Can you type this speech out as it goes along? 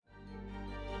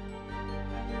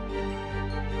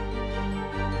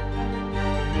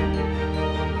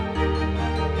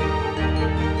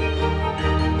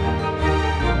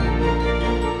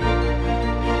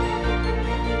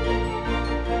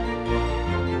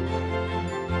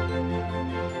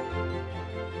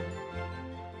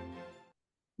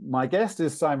My guest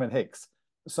is Simon Hicks.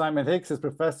 Simon Hicks is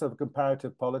Professor of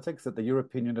Comparative Politics at the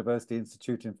European University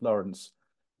Institute in Florence.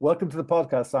 Welcome to the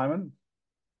podcast, Simon.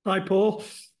 Hi, Paul.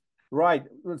 Right.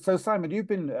 So, Simon, you've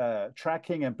been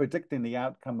tracking and predicting the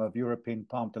outcome of European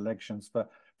Parliament elections for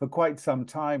quite some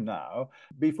time now.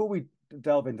 Before we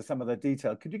delve into some of the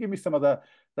detail, could you give me some of the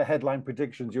headline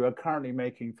predictions you are currently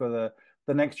making for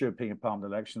the next European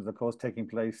Parliament elections, of course, taking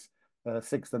place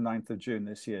 6th and 9th of June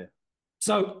this year?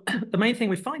 So the main thing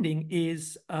we're finding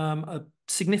is a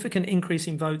significant increase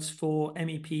in votes for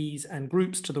MEPs and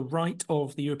groups to the right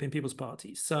of the European People's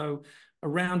Party. So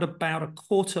around about a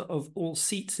quarter of all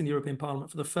seats in the European Parliament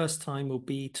for the first time will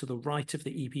be to the right of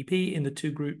the EPP in the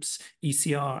two groups,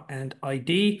 ECR and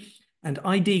ID. And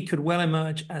ID could well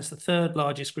emerge as the third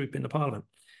largest group in the Parliament.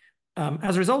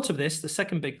 As a result of this, the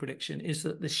second big prediction is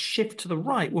that the shift to the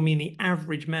right will mean the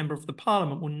average member of the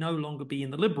parliament will no longer be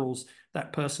in the Liberals.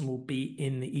 That person will be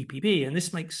in the EPP. And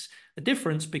this makes a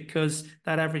difference because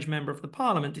that average member of the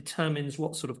parliament determines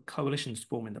what sort of coalitions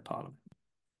form in the parliament.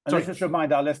 And let's just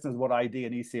remind our listeners what ID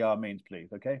and ECR means, please,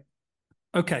 okay?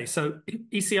 Okay, so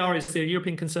ECR is the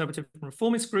European Conservative and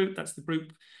Reformist group. That's the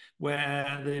group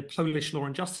where the Polish Law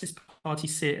and Justice Party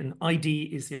sit, and ID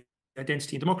is the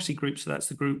Identity and Democracy group, so that's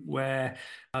the group where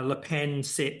Le Pen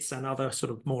sits and other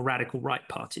sort of more radical right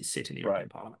parties sit in the European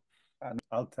Parliament. And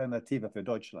Alternative für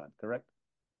Deutschland, correct?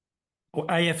 Or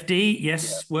AFD,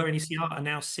 yes, were in ECR and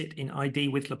now sit in ID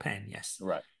with Le Pen, yes.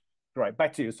 Right.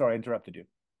 Back to you. Sorry, I interrupted you.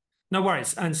 No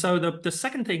worries. And so the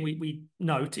second thing we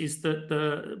note is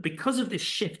that because of this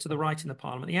shift to the right in the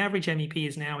parliament, the average MEP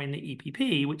is now in the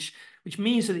EPP, which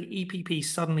means that the EPP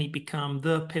suddenly become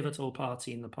the pivotal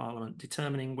party in the parliament,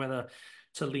 determining whether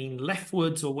to lean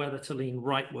leftwards or whether to lean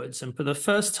rightwards. And for the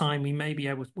first time, we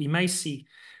may see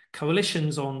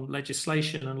coalitions on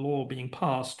legislation and law being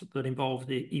passed that involve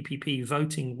the EPP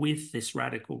voting with this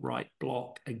radical right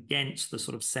bloc against the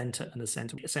sort of centre and the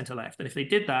centre left. And if they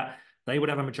did that, they would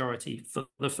have a majority for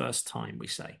the first time, we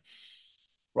say.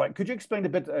 Right. Could you explain a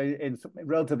bit in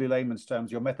relatively layman's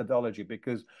terms your methodology?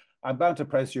 Because I'm bound to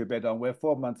press you a bit on we're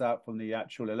 4 months out from the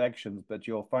actual elections, but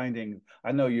you're finding,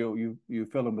 I know you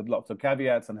fill them with lots of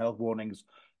caveats and health warnings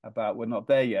about we're not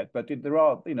there yet, but there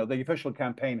are, the official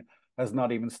campaign has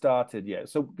not even started yet.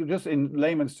 So just in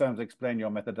layman's terms, explain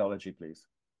your methodology, please.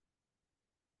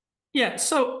 Yeah,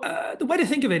 so the way to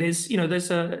think of it is,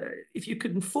 if you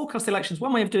could forecast elections,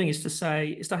 one way of doing is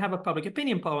to have a public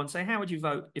opinion poll and say, how would you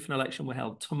vote if an election were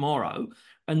held tomorrow?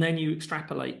 And then you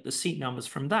extrapolate the seat numbers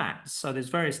from that. So there's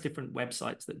various different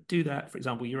websites that do that. For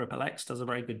example, Europe Elects does a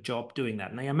very good job doing that.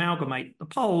 And they amalgamate the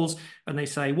polls and they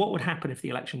say, what would happen if the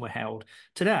election were held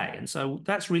today? And so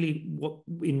that's really what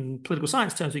in political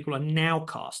science terms we call a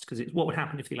nowcast, because it's what would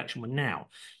happen if the election were now.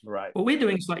 Right. What we're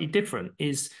doing slightly different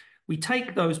is we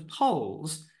take those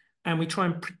polls and we try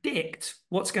and predict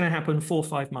what's going to happen 4 or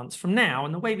 5 months from now.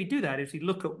 And the way we do that is we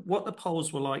look at what the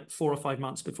polls were like 4 or 5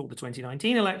 months before the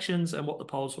 2019 elections and what the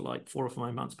polls were like 4 or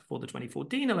 5 months before the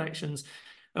 2014 elections.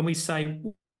 And we say,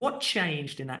 what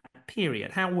changed in that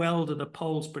period? How well do the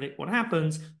polls predict what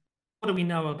happens? What do we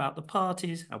know about the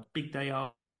parties, how big they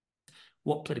are,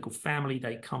 what political family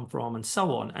they come from, and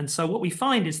so on. And so what we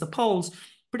find is the polls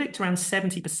predict around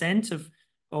 70% of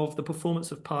the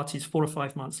performance of parties 4 or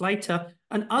 5 months later,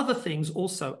 and other things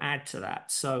also add to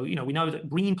that. So, we know that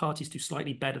Green parties do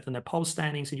slightly better than their poll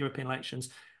standings in European elections,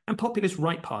 and populist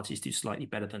right parties do slightly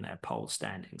better than their poll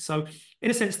standings. So,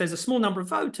 in a sense, there's a small number of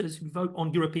voters who vote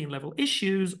on European level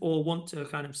issues or want to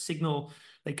kind of signal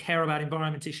they care about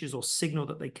environment issues or signal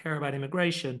that they care about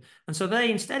immigration. And so they,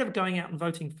 instead of going out and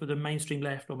voting for the mainstream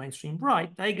left or mainstream right,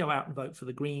 they go out and vote for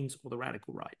the Greens or the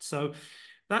radical right. So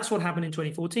that's what happened in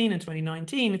 2014 and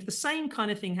 2019. If the same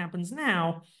kind of thing happens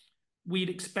now, we'd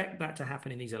expect that to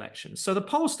happen in these elections. So the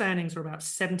poll standings are about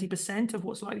 70% of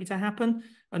what's likely to happen.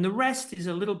 And the rest is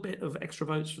a little bit of extra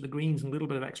votes for the Greens and a little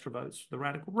bit of extra votes for the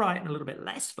radical right and a little bit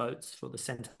less votes for the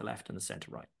centre left and the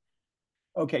centre right.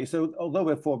 Okay, so although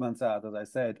we're 4 months out, as I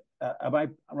said, am I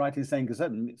right in saying, because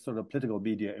certain sort of political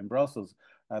media in Brussels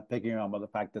picking on by the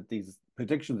fact that these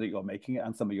predictions that you're making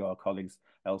and some of your colleagues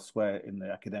elsewhere in the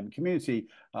academic community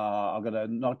are going to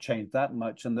not change that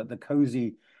much, and that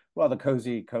the rather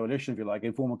cozy coalition, if you like,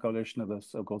 informal coalition of the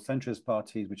so-called centrist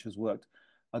parties, which has worked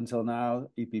until now,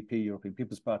 EPP, European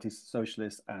People's Party,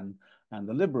 Socialists, and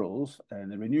the Liberals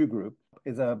and the Renew group,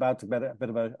 is about to get a bit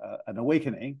of an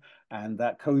awakening, and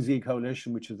that cozy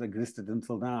coalition, which has existed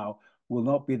until now, will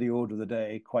not be the order of the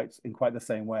day in quite the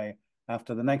same way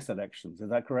after the next elections. Is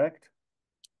that correct?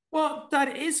 Well,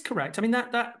 that is correct. I mean,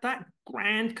 that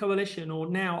grand coalition, or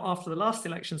now after the last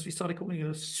elections, we started calling it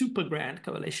a super grand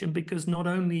coalition, because not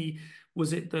only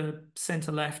Was it the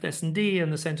centre-left S&D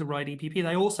and the centre-right EPP?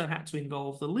 They also had to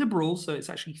involve the Liberals, so it's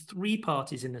actually three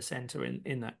parties in the centre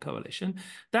in that coalition.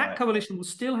 That coalition will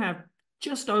still have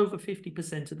just over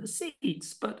 50% of the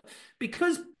seats, but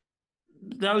because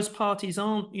those parties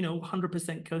aren't,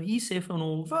 100% cohesive on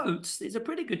all votes, there's a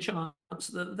pretty good chance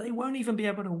that they won't even be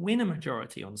able to win a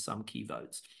majority on some key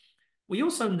votes. We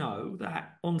also know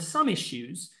that on some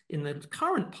issues in the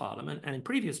current parliament and in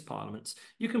previous parliaments,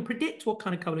 you can predict what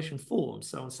kind of coalition forms.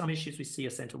 So on some issues, we see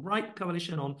a centre-right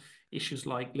coalition on issues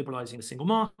like liberalising the single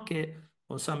market.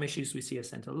 On some issues, we see a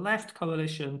centre-left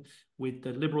coalition with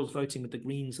the Liberals voting with the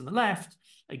Greens and the left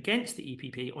against the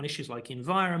EPP on issues like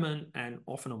environment and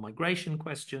often on migration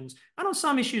questions. And on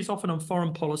some issues, often on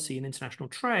foreign policy and international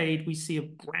trade, we see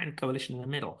a grand coalition in the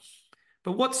middle.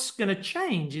 But what's going to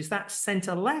change is that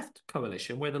centre-left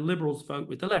coalition, where the Liberals vote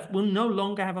with the left, will no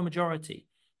longer have a majority.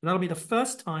 And that'll be the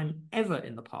first time ever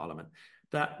in the parliament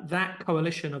that that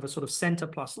coalition of a sort of centre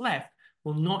plus left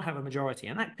will not have a majority.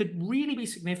 And that could really be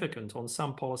significant on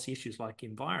some policy issues like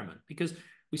environment, because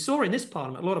we saw in this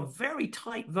parliament a lot of very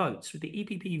tight votes with the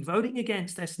EPP voting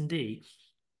against S&D,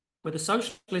 where the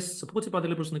socialists, supported by the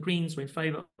Liberals and the Greens, were in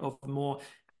favour of a more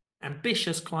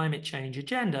ambitious climate change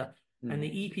agenda. And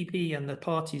the EPP and the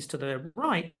parties to the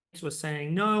right were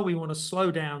saying, no, we want to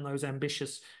slow down those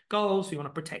ambitious goals. We want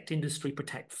to protect industry,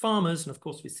 protect farmers. And of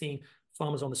course, we're seeing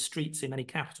farmers on the streets in many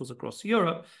capitals across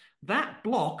Europe. That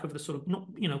bloc of the sort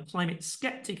of, climate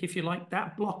skeptic, if you like,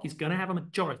 that bloc is going to have a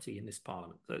majority in this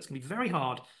parliament. So it's going to be very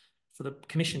hard for the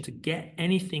Commission to get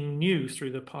anything new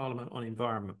through the parliament on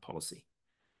environment policy.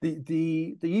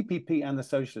 The EPP and the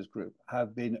Socialist Group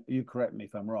have been, you correct me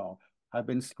if I'm wrong, have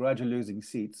been gradually losing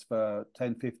seats for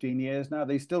 10, 15 years now.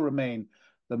 They still remain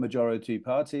the majority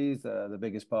parties, the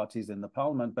biggest parties in the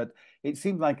parliament, but it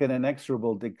seems like an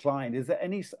inexorable decline. Is there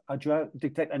any, do you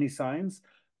detect any signs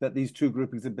that these two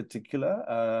groupings in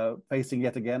particular facing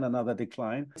yet again another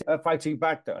decline? Fighting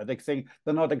back though, are they saying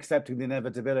they're not accepting the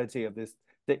inevitability of this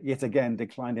yet again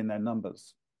decline in their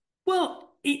numbers? Well,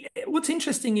 what's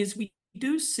interesting is we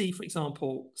do see, for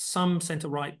example, some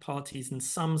centre-right parties and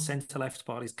some centre-left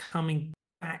parties coming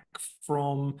back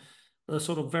from the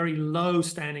sort of very low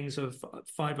standings of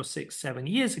 5 or 6, 7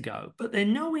 years ago, but they're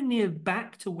nowhere near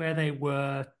back to where they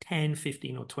were 10,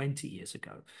 15 or 20 years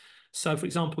ago. So, for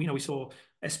example, we saw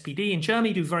SPD in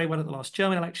Germany do very well at the last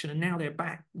German election, and now they're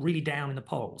back really down in the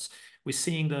polls. We're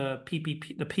seeing the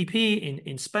PP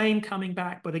in Spain coming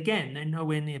back, but again, they're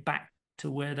nowhere near back to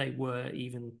where they were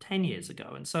even 10 years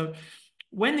ago. And so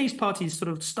when these parties sort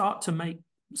of start to make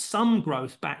some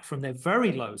growth back from their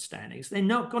very low standings, they're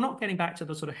not getting back to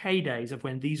the sort of heydays of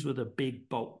when these were the big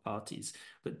bulk parties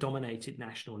that dominated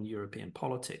national and European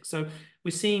politics. So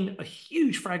we're seeing a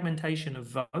huge fragmentation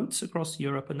of votes across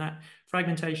Europe, and that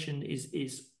fragmentation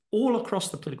is all across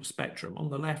the political spectrum, on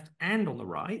the left and on the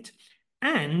right.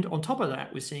 And on top of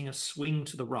that, we're seeing a swing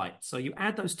to the right. So you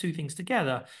add those two things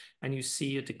together and you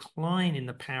see a decline in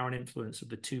the power and influence of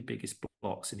the two biggest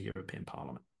blocs in the European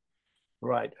Parliament.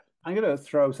 Right. I'm going to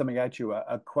throw something at you,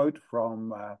 a quote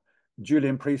from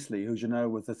Julian Priestley, who,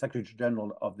 was the Secretary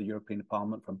General of the European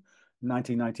Parliament from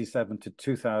 1997 to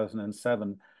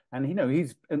 2007. And,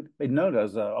 he's been known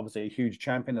as obviously a huge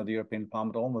champion of the European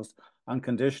Parliament, almost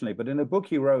unconditionally. But in a book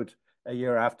he wrote a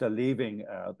year after leaving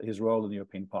his role in the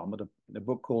European Parliament, a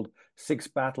book called Six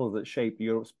Battles That Shaped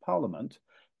Europe's Parliament,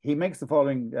 he makes the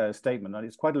following statement, and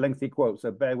it's quite a lengthy quote,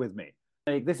 so bear with me.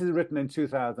 This is written in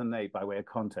 2008 by way of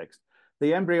context.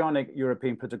 The embryonic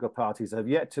European political parties have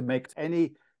yet to make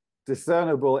any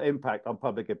discernible impact on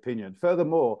public opinion.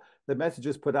 Furthermore, the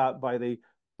messages put out by the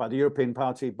European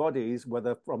party bodies,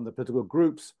 whether from the political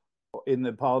groups in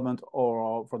the parliament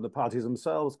or from the parties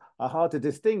themselves, are hard to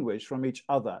distinguish from each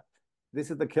other.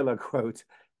 This is the killer quote.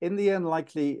 In the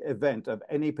unlikely event of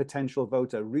any potential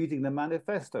voter reading the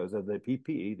manifestos of the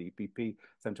PPE, the EPP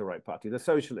centre-right party, the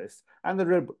Socialists, and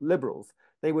the Liberals,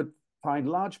 they would find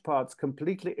large parts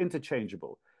completely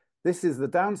interchangeable. This is the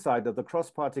downside of the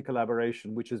cross-party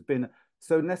collaboration, which has been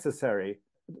so necessary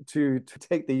to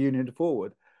take the union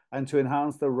forward and to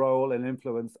enhance the role and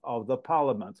influence of the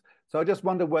parliament. So I just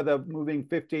wonder whether moving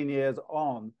 15 years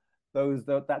on,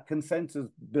 that consensus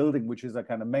building, which is a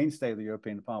kind of mainstay of the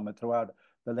European Parliament throughout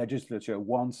the legislature,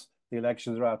 once the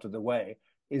elections are out of the way,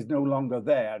 is no longer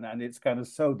there, and it's kind of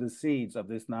sowed the seeds of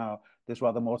this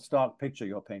rather more stark picture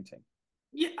you're painting.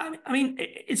 Yeah, I mean,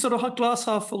 it's sort of glass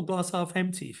half full, glass half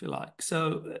empty, if you like.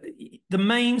 So the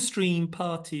mainstream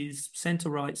parties,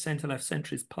 centre-right, centre-left,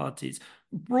 centrist parties,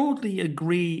 broadly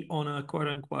agree on a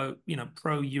quote-unquote,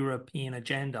 pro-European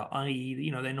agenda,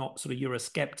 i.e., they're not sort of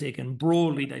Eurosceptic, and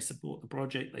broadly they support the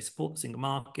project, they support the single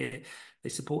market, they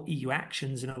support EU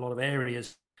actions in a lot of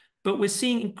areas. But we're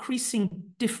seeing increasing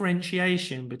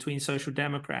differentiation between Social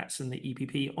Democrats and the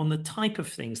EPP on the type of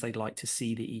things they'd like to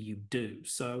see the EU do.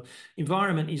 So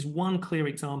environment is one clear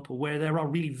example where there are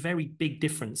really very big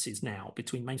differences now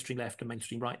between mainstream left and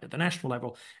mainstream right at the national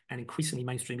level, and increasingly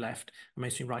mainstream left and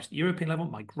mainstream right at the European level.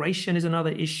 Migration is another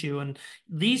issue. And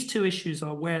these two issues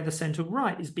are where the centre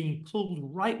right is being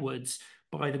pulled rightwards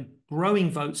by the growing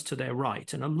votes to their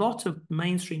right. And a lot of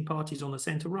mainstream parties on the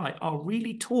centre right are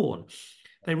really torn.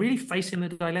 They're really facing the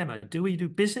dilemma. Do we do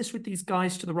business with these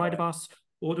guys to the right of us,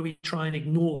 or do we try and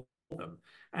ignore them?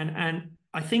 And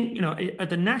I think,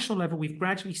 at the national level, we've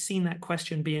gradually seen that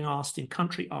question being asked in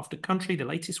country after country. The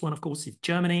latest one, of course, is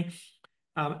Germany.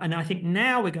 And I think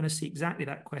now we're going to see exactly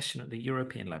that question at the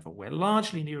European level, where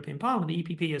largely in the European Parliament, the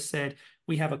EPP has said,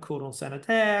 we have a cordon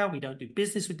sanitaire, we don't do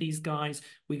business with these guys,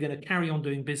 we're going to carry on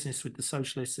doing business with the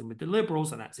socialists and with the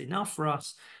liberals, and that's enough for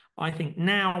us. I think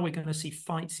now we're going to see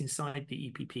fights inside the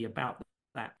EPP about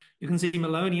that. You can see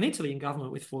Meloni in Italy in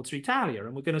government with Forza Italia,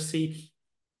 and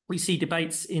we see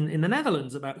debates in the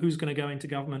Netherlands about who's going to go into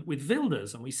government with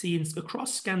Wilders, and we see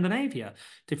across Scandinavia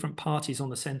different parties on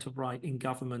the centre-right in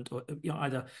government, or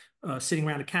either sitting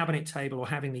around a cabinet table or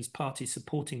having these parties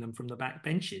supporting them from the back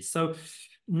benches. So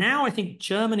now I think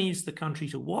Germany is the country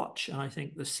to watch, and I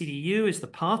think the CDU is the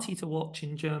party to watch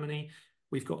in Germany.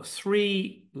 We've got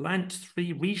three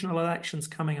regional elections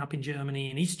coming up in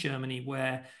Germany, in East Germany,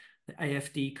 where the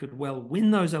AfD could well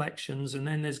win those elections. And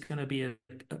then there's going to be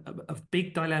a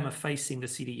big dilemma facing the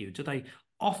CDU. Do they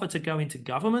offer to go into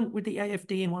government with the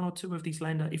AfD in one or two of these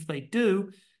länder? If they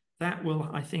do, that will,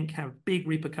 I think, have big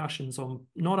repercussions on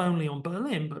not only on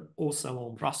Berlin, but also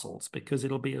on Brussels, because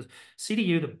it'll be a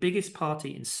CDU, the biggest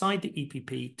party inside the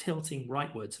EPP, tilting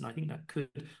rightwards. And I think that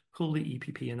could pull the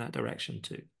EPP in that direction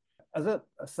too. As a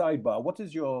sidebar, what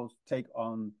is your take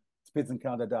on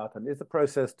Spitzenkandidaten? Is the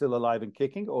process still alive and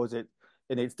kicking, or is it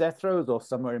in its death throes, or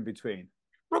somewhere in between?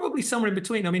 Probably somewhere in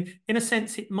between. I mean, in a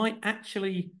sense, it might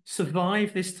actually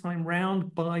survive this time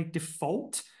round by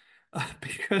default,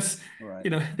 because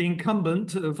the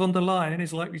incumbent von der Leyen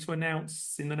is likely to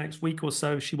announce in the next week or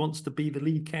so she wants to be the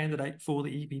lead candidate for the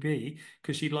EPP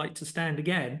because she'd like to stand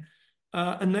again.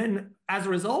 And then as a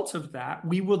result of that,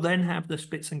 we will then have the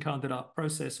Spitzenkandidat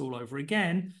process all over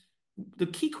again. The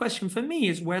key question for me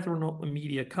is whether or not the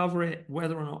media cover it,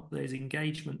 whether or not there's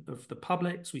engagement of the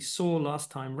public. So we saw last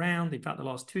time round, in fact, the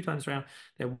last two times round,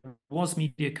 there was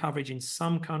media coverage in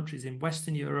some countries in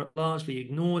Western Europe, largely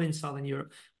ignored in Southern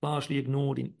Europe, largely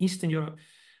ignored in Eastern Europe.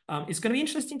 It's going to be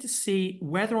interesting to see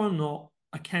whether or not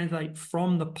a candidate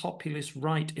from the populist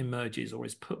right emerges or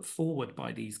is put forward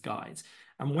by these guys,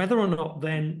 and whether or not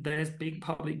then there's big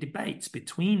public debates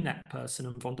between that person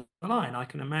and von der Leyen. I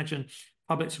can imagine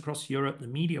publics across Europe, the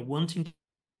media wanting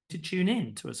to tune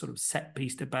in to a sort of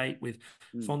set-piece debate with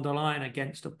von der Leyen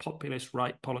against a populist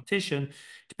right politician.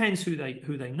 Depends who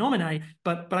they nominate,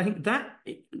 but I think that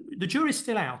the jury's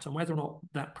still out on whether or not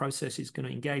that process is going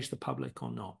to engage the public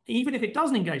or not. Even if it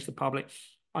doesn't engage the public,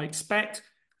 I expect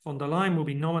von der Leyen will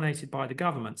be nominated by the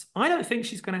governments. I don't think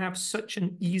she's going to have such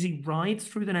an easy ride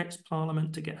through the next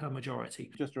parliament to get her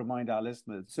majority. Just to remind our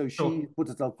listeners, so she put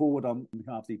herself forward on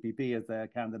behalf of the EPP as their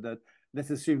candidate. Let's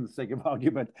assume, for the sake of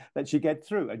argument, that she gets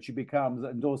through and she becomes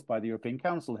endorsed by the European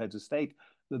Council, heads of state,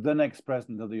 the next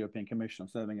president of the European Commission,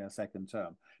 serving a second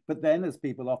term. But then, as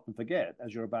people often forget,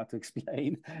 as you're about to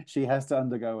explain, she has to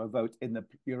undergo a vote in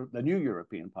the new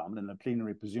European Parliament, in the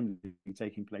plenary presumably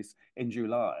taking place in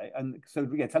July. And so,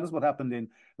 tell us what happened in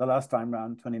the last time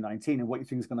around 2019 and what you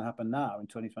think is going to happen now in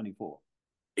 2024.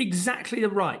 Exactly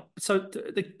right. So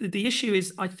the issue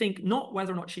is, I think, not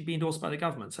whether or not she'd be endorsed by the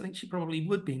governments. I think she probably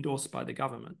would be endorsed by the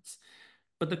governments.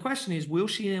 But the question is, will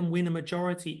she then win a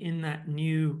majority in that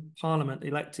new parliament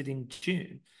elected in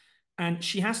June? And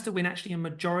she has to win actually a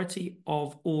majority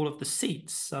of all of the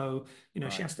seats. So,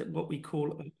 she has to, what we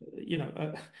call, she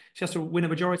has to win a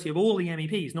majority of all the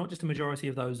MEPs, not just a majority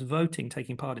of those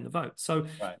taking part in the vote. So,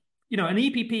 an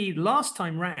EPP last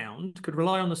time round could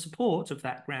rely on the support of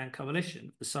that grand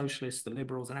coalition, the Socialists, the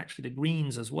Liberals, and actually the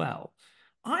Greens as well.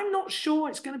 I'm not sure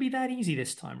it's going to be that easy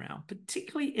this time round,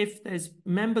 particularly if there's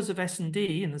members of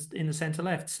S&D in the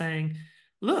centre-left saying,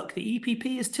 look, the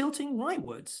EPP is tilting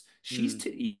rightwards.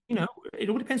 It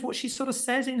all depends what she sort of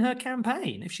says in her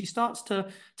campaign. If she starts to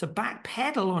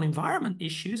backpedal on environment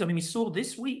issues, I mean, we saw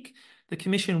this week the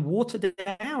Commission watered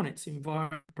down its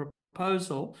environment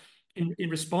proposal in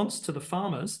response to the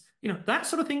farmers, that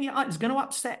sort of thing is going to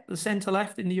upset the centre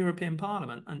left in the European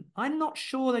Parliament. And I'm not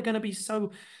sure they're going to be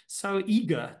so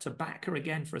eager to back her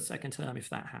again for a second term if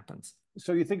that happens.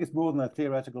 So you think it's more than a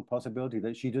theoretical possibility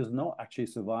that she does not actually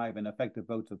survive an effective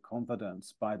vote of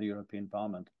confidence by the European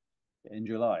Parliament in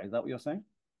July? Is that what you're saying?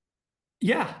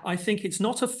 Yeah, I think it's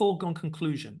not a foregone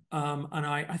conclusion. And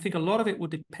I think a lot of it will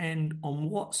depend on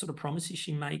what sort of promises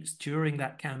she makes during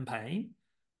that campaign,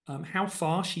 how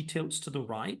far she tilts to the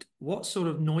right, what sort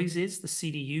of noises the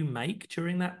CDU make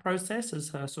during that process as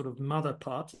her sort of mother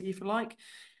party, if you like,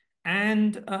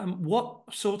 and what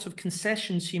sort of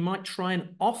concessions she might try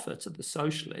and offer to the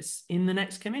socialists in the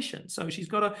next commission. So she's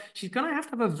going to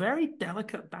have a very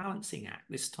delicate balancing act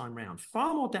this time round,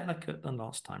 far more delicate than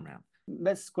last time round.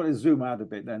 Let's kind of zoom out a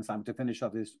bit then, Sam, to finish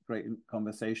off this great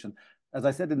conversation. As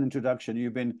I said in the introduction,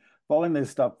 you've been following this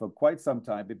stuff for quite some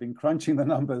time. You've been crunching the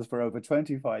numbers for over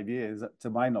 25 years, to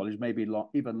my knowledge, maybe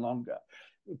even longer.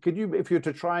 Could you, if you're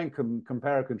to try and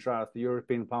compare and contrast the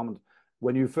European Parliament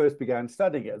when you first began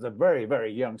studying it as a very,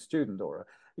 very young student or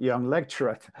a young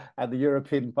lecturer at the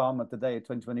European Parliament today at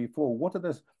 2024,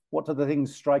 what are the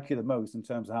things strike you the most in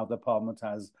terms of how the Parliament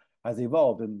has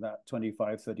evolved in that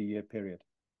 25, 30-year period?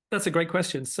 That's a great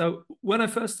question. So when I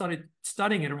first started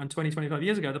studying it around 20, 25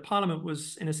 years ago, the Parliament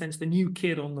was, in a sense, the new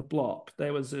kid on the block.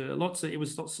 There was lots of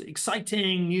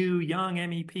exciting, new, young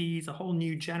MEPs, a whole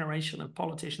new generation of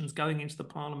politicians going into the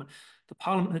Parliament. The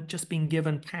Parliament had just been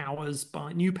given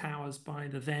new powers by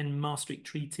the then Maastricht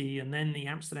Treaty, and then the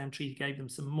Amsterdam Treaty gave them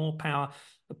some more power.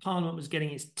 The Parliament was getting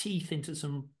its teeth into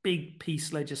some big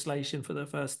piece legislation for the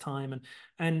first time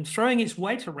and throwing its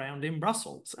weight around in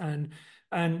Brussels. And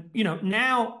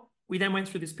now we then went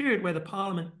through this period where the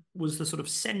Parliament was the sort of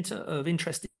centre of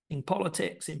interesting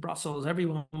politics in Brussels.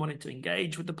 Everyone wanted to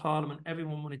engage with the Parliament.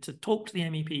 Everyone wanted to talk to the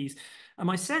MEPs. And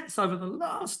my sense over the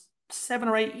last 7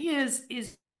 or 8 years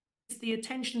is the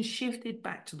attention shifted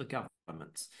back to the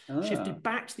governments, shifted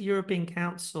back to the European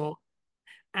Council,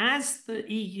 as the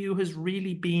EU has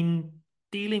really been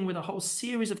dealing with a whole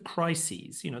series of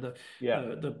crises.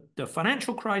 The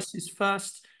financial crisis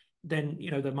first, then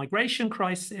the migration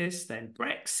crisis, then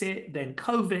Brexit, then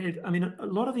COVID. I mean, a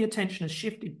lot of the attention has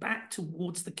shifted back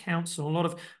towards the council, a lot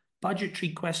of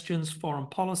budgetary questions, foreign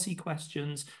policy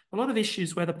questions, a lot of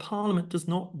issues where the Parliament does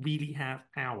not really have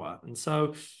power. And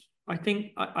so I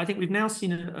think we've now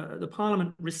seen the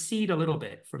Parliament recede a little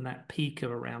bit from that peak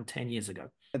of around 10 years ago.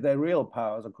 Their real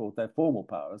powers, of course, their formal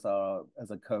powers are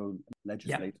as a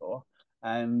co-legislator. Yep.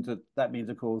 And that means,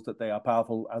 of course, that they are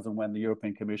powerful as and when the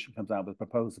European Commission comes out with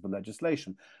proposals for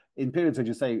legislation. In periods, as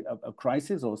you say, of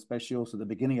crisis, or especially also the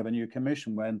beginning of a new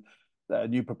commission, when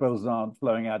new proposals aren't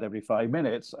flowing out every 5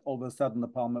 minutes, all of a sudden the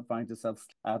Parliament finds itself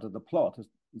out of the plot.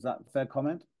 Is that a fair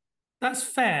comment? That's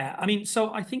fair. I mean,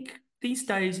 so I think these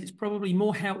days it's probably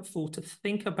more helpful to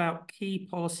think about key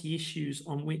policy issues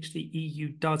on which the EU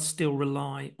does still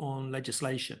rely on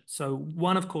legislation. So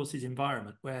one, of course, is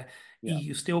environment, where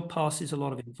EU still passes a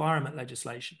lot of environment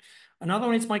legislation. Another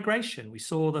one is migration. We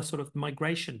saw the sort of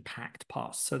migration pact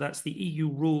passed. So that's the EU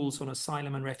rules on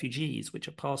asylum and refugees, which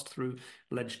are passed through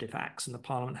legislative acts, and the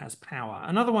Parliament has power.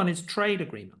 Another one is trade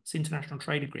agreements, international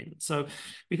trade agreements. So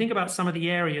we think about some of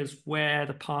the areas where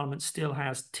the Parliament still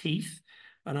has teeth.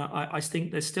 And I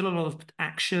think there's still a lot of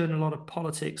action, a lot of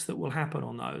politics that will happen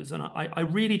on those. And I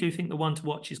really do think the one to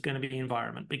watch is going to be the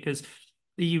environment, because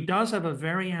the EU does have a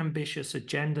very ambitious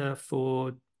agenda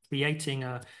for creating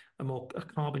a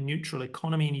carbon neutral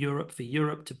economy in Europe, for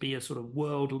Europe to be a sort of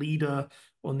world leader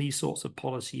on these sorts of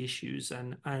policy issues.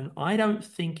 And I don't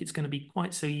think it's going to be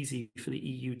quite so easy for the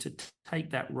EU to take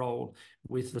that role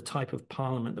with the type of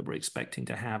Parliament that we're expecting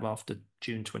to have after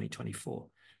June 2024.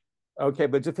 Okay,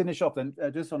 but to finish off then,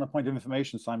 just on a point of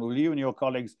information, Simon, will you and your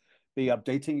colleagues be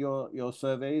updating your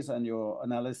surveys and your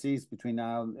analyses between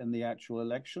now and the actual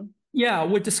election? Yeah,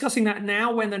 we're discussing that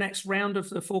now when the next round of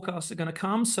the forecasts are going to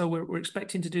come. So we're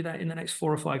expecting to do that in the next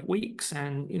 4 or 5 weeks,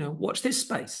 and watch this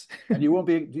space. And you won't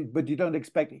be, but you don't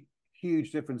expect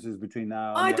huge differences between now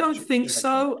and I don't think election.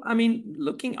 so. I mean,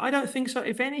 I don't think so.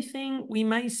 If anything, we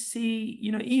may see,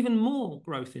 even more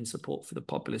growth in support for the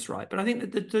populist right. But I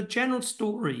think that the general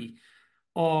story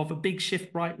of a big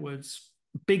shift rightwards,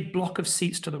 big block of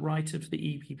seats to the right of the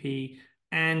EPP,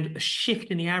 and a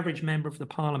shift in the average member of the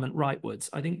Parliament rightwards,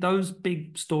 I think those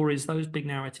big stories, those big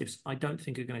narratives, I don't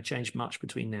think are going to change much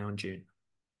between now and June.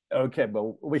 Okay,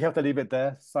 well, we have to leave it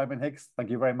there. Simon Hicks, thank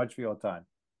you very much for your time.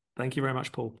 Thank you very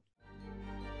much, Paul.